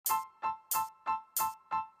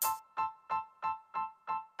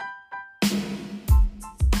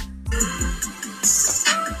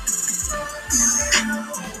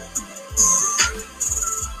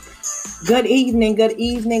Good evening, good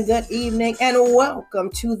evening, good evening, and welcome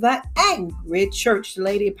to the Angry Church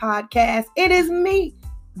Lady podcast. It is me,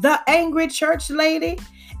 the Angry Church Lady,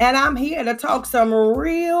 and I'm here to talk some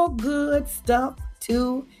real good stuff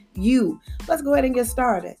to you. Let's go ahead and get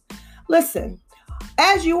started. Listen,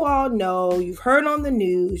 as you all know, you've heard on the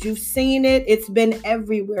news, you've seen it, it's been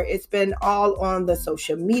everywhere. It's been all on the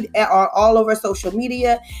social media, all over social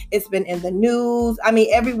media. It's been in the news. I mean,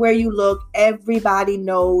 everywhere you look, everybody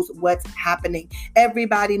knows what's happening.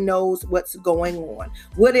 Everybody knows what's going on.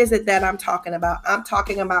 What is it that I'm talking about? I'm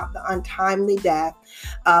talking about the untimely death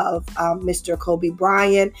of Mr. Kobe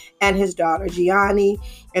Bryant and his daughter Gianni,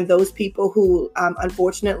 and those people who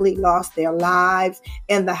unfortunately lost their lives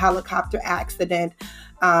in the helicopter accident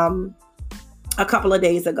a couple of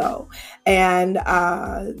days ago. And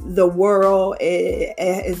the world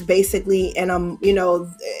is basically in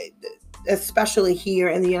especially here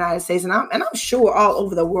in the United States, and I'm sure all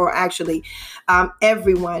over the world, actually,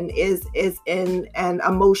 everyone is in an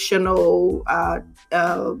emotional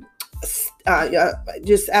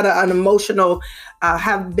just at an emotional,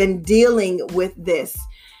 have been dealing with this.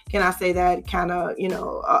 Can I say that kind of,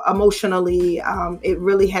 emotionally, it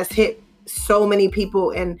really has hit so many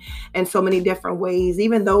people in so many different ways,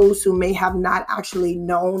 even those who may have not actually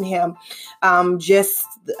known him. He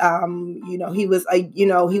was,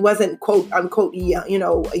 he wasn't quote unquote,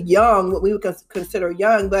 young, what we would consider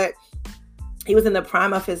young, but he was in the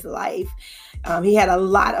prime of his life. He had a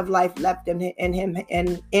lot of life left in him,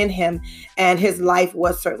 and his life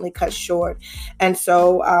was certainly cut short. And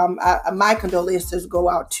so my condolences go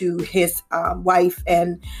out to his wife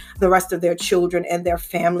and the rest of their children and their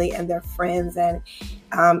family and their friends, and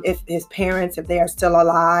if his parents, if they are still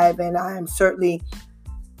alive. And I am certainly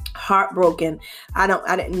heartbroken. I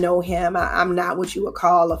didn't know him. I'm not what you would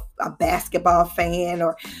call a basketball fan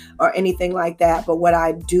or anything like that. But what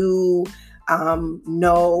I do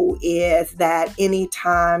know is that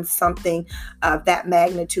anytime something of that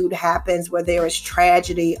magnitude happens, where there is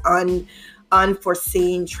tragedy,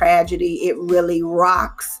 unforeseen tragedy, it really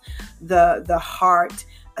rocks the heart,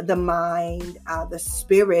 the mind, the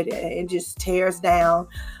spirit. It just tears down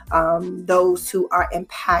those who are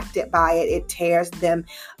impacted by it. It tears them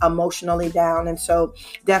emotionally down. And so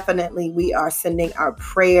definitely we are sending our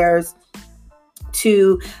prayers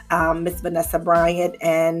to Miss Vanessa Bryant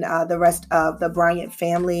and the rest of the Bryant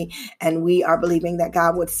family. And we are believing that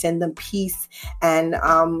God would send them peace and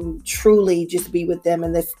truly just be with them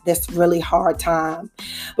in this really hard time.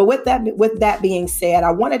 But with that being said,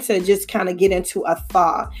 I wanted to just kind of get into a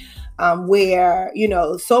thought where,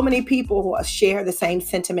 so many people who share the same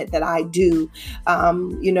sentiment that I do,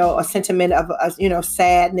 a sentiment of,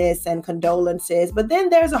 sadness and condolences. But then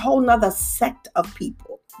there's a whole nother sect of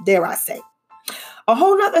people, dare I say, a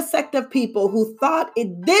whole nother sect of people who thought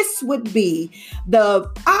this would be the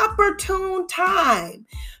opportune time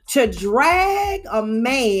to drag a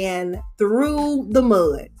man through the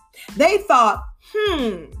mud. They thought,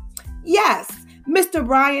 yes, Mr.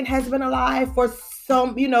 Bryant has been alive for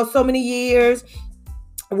so many years.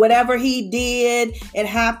 Whatever he did, it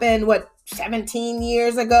happened, 17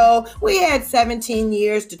 years ago? We had 17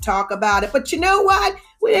 years to talk about it. But you know what?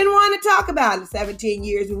 We didn't want to talk about it 17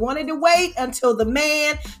 years. We wanted to wait until the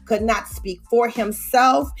man could not speak for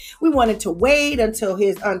himself. We wanted to wait until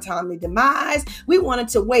his untimely demise. We wanted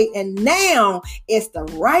to wait. And now it's the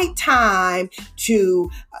right time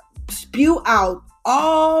to spew out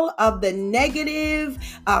all of the negative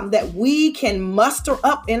that we can muster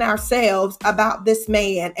up in ourselves about this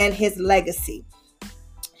man and his legacy.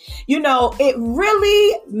 It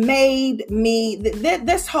really made me,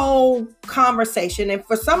 this whole conversation, and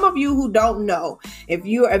for some of you who don't know, if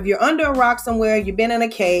you're under a rock somewhere, you've been in a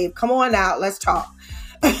cave, come on out, let's talk.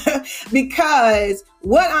 Because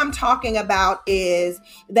what I'm talking about is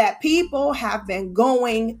that people have been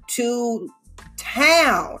going to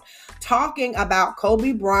town talking about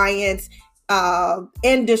Kobe Bryant's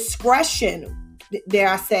indiscretion, dare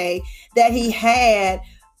I say, that he had.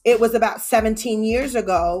 It was about 17 years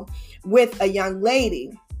ago with a young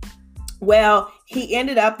lady. Well,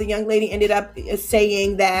 the young lady ended up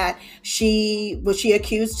saying that she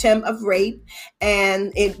accused him of rape,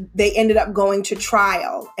 and they ended up going to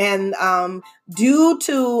trial. And due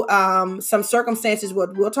to some circumstances,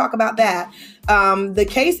 we'll talk about that, the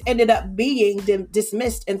case ended up being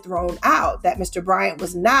dismissed and thrown out, that Mr. Bryant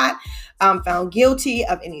was not found guilty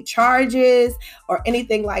of any charges or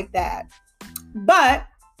anything like that. But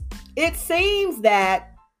it seems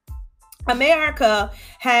that America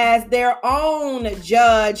has their own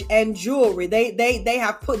judge and jury. They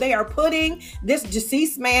are putting this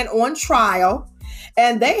deceased man on trial,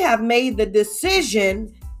 and they have made the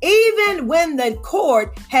decision, even when the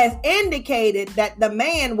court has indicated that the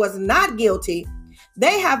man was not guilty.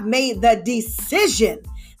 They have made the decision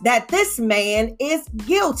that this man is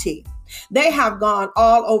guilty. They have gone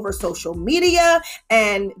all over social media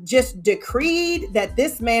and just decreed that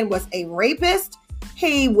this man was a rapist.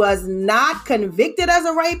 He was not convicted as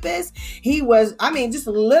a rapist. He was, just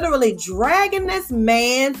literally dragging this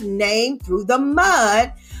man's name through the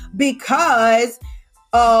mud because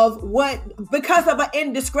of an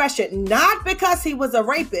indiscretion, not because he was a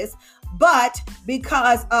rapist, but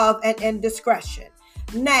because of an indiscretion.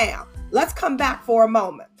 Now, let's come back for a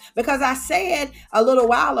moment, because I said a little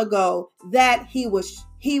while ago that he was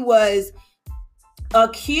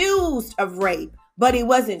accused of rape, but he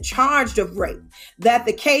wasn't charged of rape, that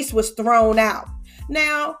the case was thrown out.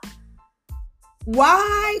 Now,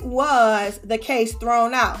 why was the case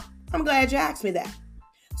thrown out? I'm glad you asked me that.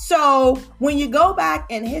 So when you go back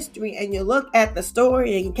in history and you look at the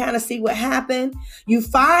story and you kind of see what happened, you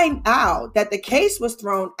find out that the case was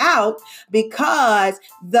thrown out because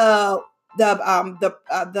the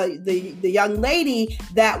young lady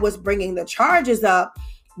that was bringing the charges up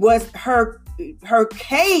was her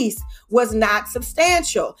case was not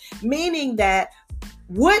substantial, meaning that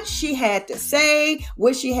what she had to say,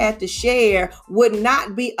 what she had to share would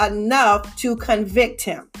not be enough to convict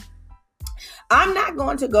him. I'm not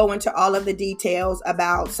going to go into all of the details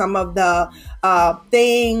about some of the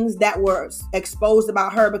things that were exposed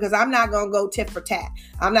about her, because I'm not going to go tit for tat.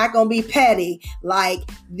 I'm not going to be petty like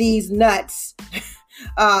these nuts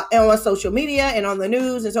and on social media and on the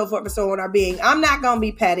news and so forth and so on are being. I'm not going to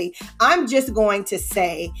be petty. I'm just going to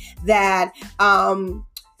say that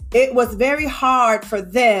it was very hard for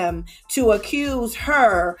them to accuse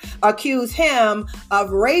him of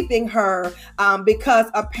raping her, because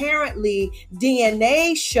apparently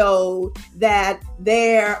DNA showed that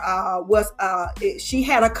she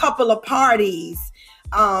had a couple of parties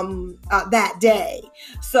that day.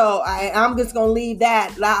 So I'm just gonna leave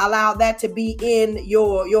that, allow that to be in I'm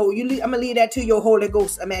gonna leave that to your Holy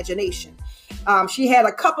Ghost imagination. She had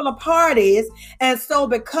a couple of parties, and so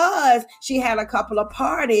because she had a couple of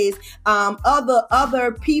parties,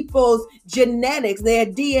 other people's genetics, their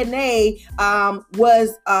DNA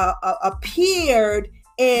was appeared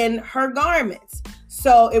in her garments.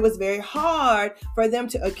 So it was very hard for them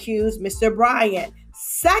to accuse Mr. Bryant.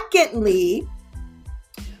 Secondly,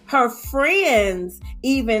 her friends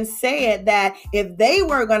even said that if they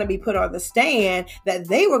were going to be put on the stand, that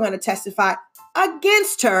they were going to testify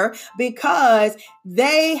against her because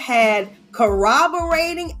they had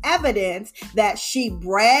corroborating evidence that she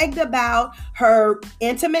bragged about her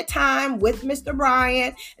intimate time with Mr.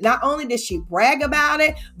 Bryant. Not only did she brag about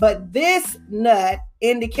it, but this nut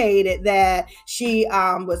indicated that she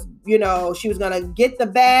was going to get the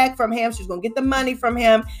bag from him. She was going to get the money from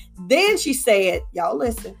him. Then she said, y'all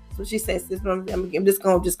listen. So she says, I'm just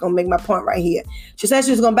going to make my point right here. She said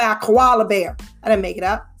she was going to buy a koala bear. I didn't make it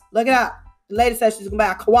up. Look it up. The lady said she's going to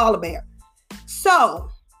buy a koala bear. So,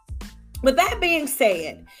 with that being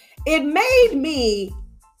said, it made me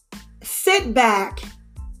sit back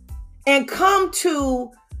and come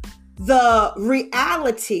to the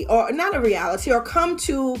reality, or not a reality, or come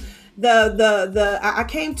to I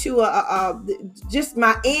came to just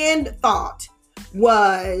my end thought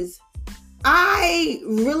was, I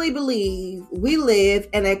really believe we live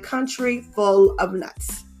in a country full of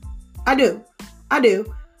nuts. I do.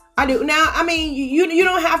 Now, you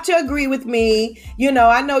don't have to agree with me.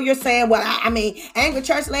 I know you're saying, well, angry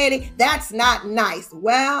church lady, that's not nice.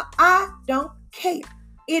 Well, I don't care.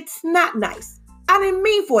 It's not nice. I didn't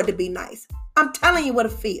mean for it to be nice. I'm telling you what I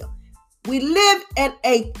feel. We live in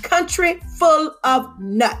a country full of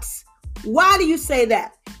nuts. Why do you say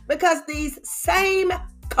that? Because these same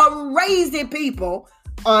crazy people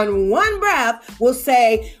on one breath will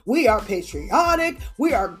say, we are patriotic,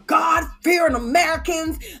 we are God-fearing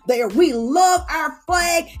Americans, we love our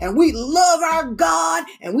flag, and we love our God,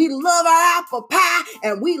 and we love our apple pie,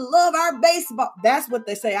 and we love our baseball. That's what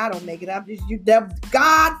they say. I don't make it up. They're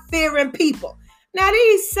God-fearing people. Now,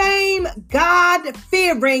 these same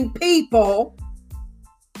God-fearing people,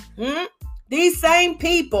 these same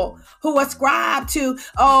people who ascribe to,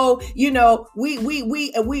 we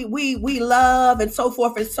love and so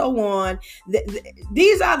forth and so on.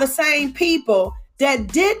 These are the same people that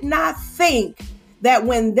did not think that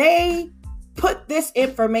when they put this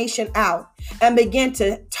information out and begin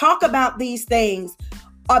to talk about these things,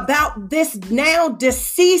 about this now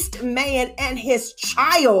deceased man and his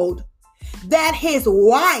child, that his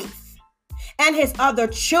wife and his other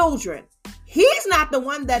children, he's not the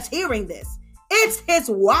one that's hearing this. It's his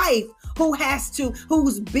wife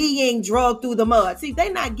who's being dragged through the mud. See,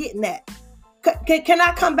 they're not getting that. Can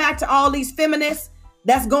I come back to all these feminists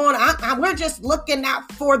that's going, we're just looking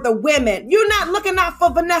out for the women. You're not looking out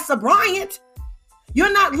for Vanessa Bryant.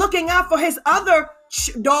 You're not looking out for his other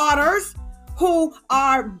daughters who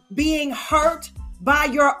are being hurt by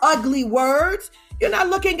your ugly words. You're not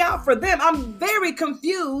looking out for them. I'm very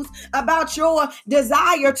confused about your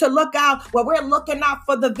desire to look out. Well, we're looking out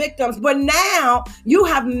for the victims. But now you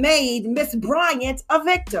have made Miss Bryant a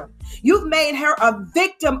victim. You've made her a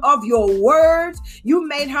victim of your words. You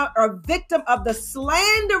made her a victim of the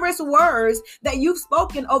slanderous words that you've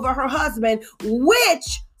spoken over her husband,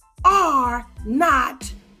 which are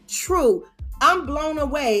not true. I'm blown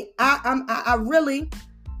away. I'm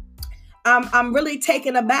really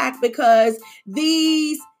taken aback because I'm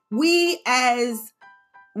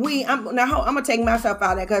gonna take myself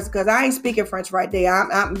out of that because I ain't speaking French right there.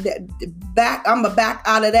 I'm back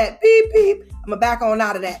out of that. Beep beep. I'm back on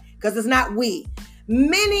out of that because it's not we.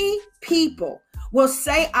 Many people will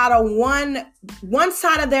say out of one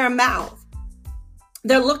side of their mouth,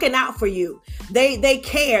 they're looking out for you. They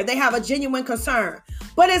care. They have a genuine concern.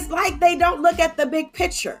 But it's like they don't look at the big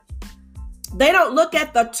picture. They don't look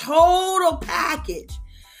at the total package.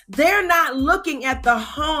 They're not looking at the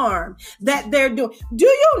harm that they're doing. Do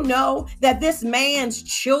you know that this man's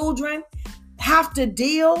children have to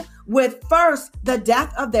deal with first the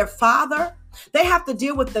death of their father? They have to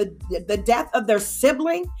deal with the death of their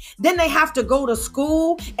sibling. Then they have to go to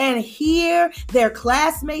school and hear their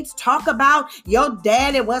classmates talk about your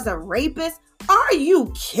daddy was a rapist. Are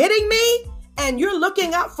you kidding me? And you're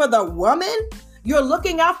looking out for the woman? You're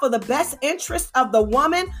looking out for the best interest of the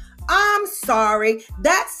woman? I'm sorry.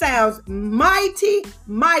 That sounds mighty,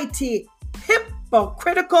 mighty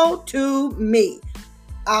hypocritical to me.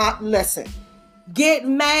 Listen, get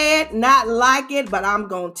mad, not like it, but I'm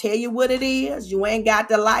going to tell you what it is. You ain't got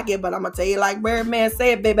to like it, but I'm going to tell you like Birdman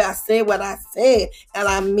said, baby, I said what I said, and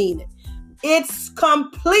I mean it. It's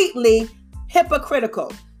completely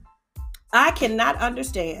hypocritical. I cannot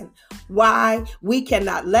understand why we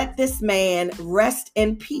cannot let this man rest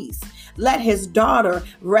in peace. Let his daughter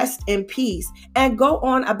rest in peace and go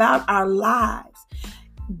on about our lives.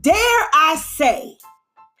 Dare I say,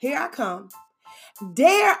 here I come,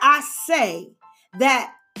 dare I say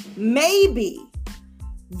that maybe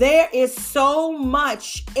there is so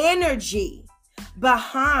much energy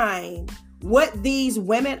behind what these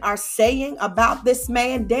women are saying about this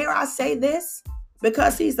man. Dare I say this?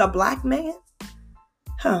 Because he's a black man?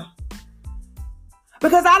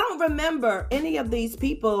 Because I don't remember any of these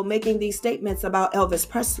people making these statements about Elvis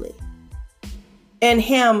Presley and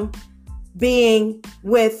him being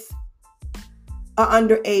with an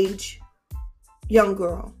underage young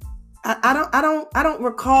girl. I don't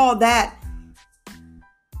recall that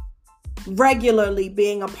regularly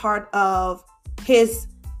being a part of his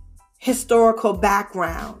historical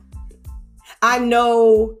background. I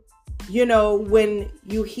know, when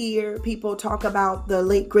you hear people talk about the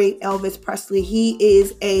late great Elvis Presley, he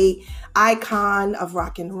is a icon of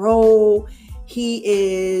rock and roll. He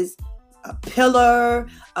is a pillar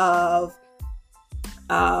of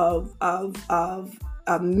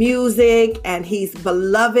music, and he's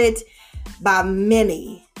beloved by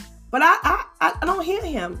many. But I don't hear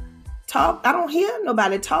him talk. I don't hear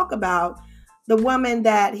nobody talk about the woman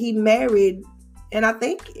that he married. And I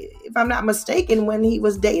think, if I'm not mistaken, when he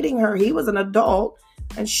was dating her, he was an adult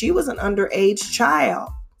and she was an underage child.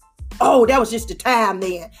 Oh, that was just the time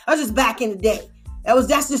then. That was just back in the day.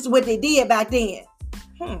 That's just what they did back then.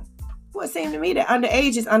 Well, it seemed to me that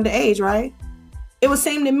underage is underage, right? It would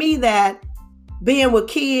seem to me that being with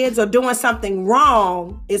kids or doing something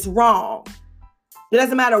wrong is wrong. It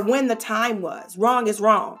doesn't matter when the time was. Wrong is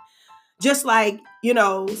wrong. Just like,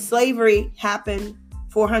 slavery happened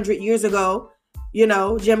 400 years ago.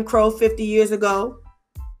 Jim Crow 50 years ago,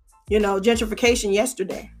 gentrification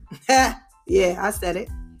yesterday. Yeah, I said it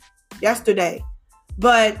yesterday.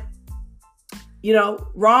 But,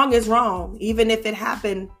 wrong is wrong. Even if it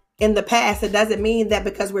happened in the past, it doesn't mean that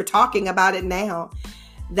because we're talking about it now,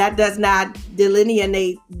 that does not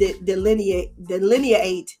delineate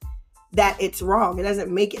that it's wrong. It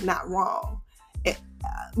doesn't make it not wrong.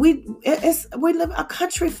 We live a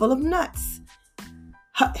country full of nuts.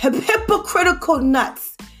 Hypocritical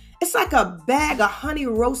nuts. It's like a bag of honey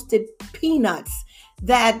roasted peanuts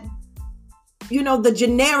that, the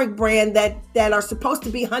generic brand that are supposed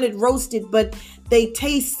to be honey roasted, but they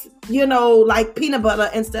taste, like peanut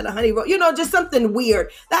butter instead of honey roll, just something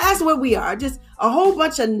weird. That's where we are. Just a whole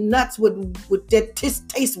bunch of nuts that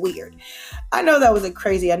taste weird. I know that was a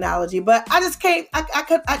crazy analogy, but I just can't,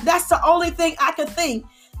 that's the only thing I could think,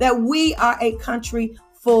 that we are a country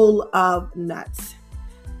full of nuts.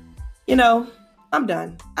 I'm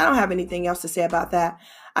done. I don't have anything else to say about that.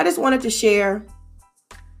 I just wanted to share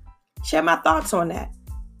my thoughts on that.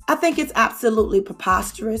 I think it's absolutely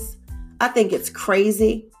preposterous. I think it's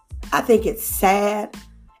crazy. I think it's sad.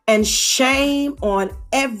 And shame on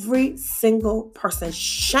every single person.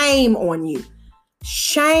 Shame on you.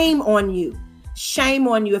 Shame on you. Shame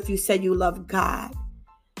on you if you say you love God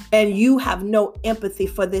and you have no empathy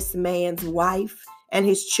for this man's wife and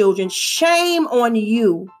his children. Shame on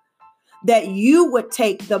you that you would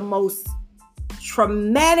take the most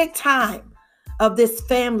traumatic time of this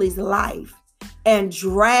family's life and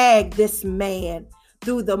drag this man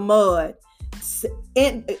through the mud,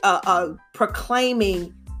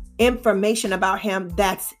 proclaiming information about him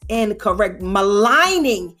that's incorrect,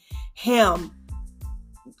 maligning him,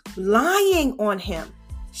 lying on him.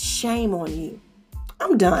 Shame on you.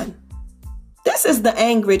 I'm done. This is the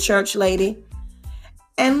angry church lady.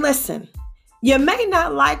 And listen, you may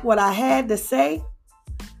not like what I had to say,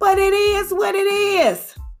 but it is what it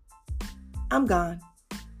is. I'm gone.